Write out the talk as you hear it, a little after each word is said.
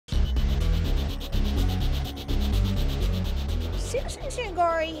Susan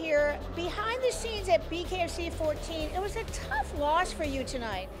Cingari here, behind the scenes at BKFC 14. It was a tough loss for you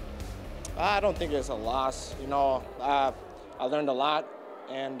tonight. I don't think it's a loss. You know, I learned a lot,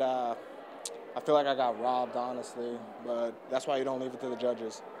 and I feel like I got robbed, honestly. But that's why you don't leave it to the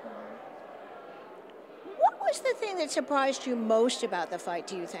judges. What was the thing that surprised you most about the fight,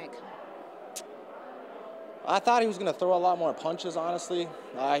 do you think? I thought he was going to throw a lot more punches, honestly.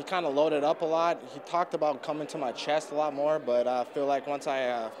 He kind of loaded up a lot. He talked about coming to my chest a lot more, but I feel like once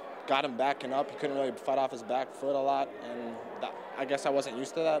I got him backing up, he couldn't really fight off his back foot a lot, and I guess I wasn't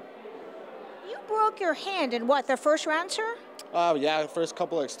used to that. You broke your hand in what, the first round, sir? Yeah, the first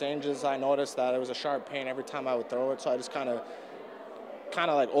couple of exchanges, I noticed that it was a sharp pain every time I would throw it, so I just kind of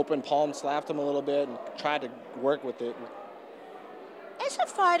like open palm slapped him a little bit and tried to work with it. As a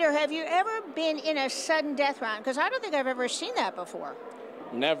fighter, have you ever been in a sudden death round? Because I don't think I've ever seen that before.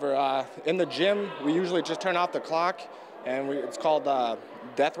 Never. In the gym, we usually just turn off the clock, and it's called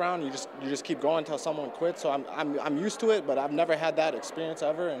death round. You just keep going until someone quits. So I'm used to it, but I've never had that experience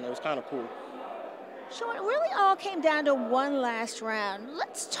ever, and it was kind of cool. So it really all came down to one last round.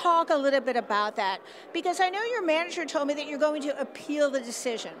 Let's talk a little bit about that, because I know your manager told me that you're going to appeal the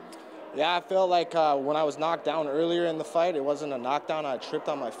decision. Yeah, I felt like when I was knocked down earlier in the fight, it wasn't a knockdown. I tripped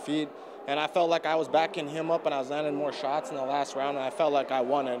on my feet, and I felt like I was backing him up, and I was landing more shots in the last round, and I felt like I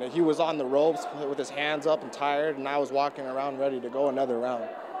won it. He was on the ropes with his hands up and tired, and I was walking around ready to go another round.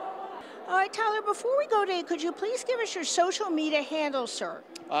 All right, Tyler, before we go today, could you please give us your social media handles, sir?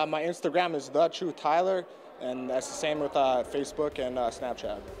 My Instagram is TheTruthTyler, and that's the same with Facebook and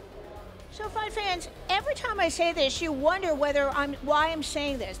Snapchat. So, fight fans, every time I say this, you wonder why I'm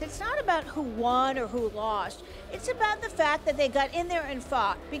saying this. It's not about who won or who lost. It's about the fact that they got in there and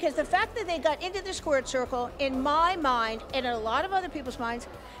fought. Because the fact that they got into the squared circle, in my mind, and in a lot of other people's minds,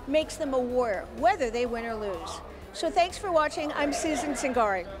 makes them a warrior, whether they win or lose. So thanks for watching. I'm Susan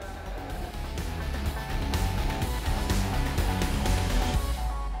Cingari.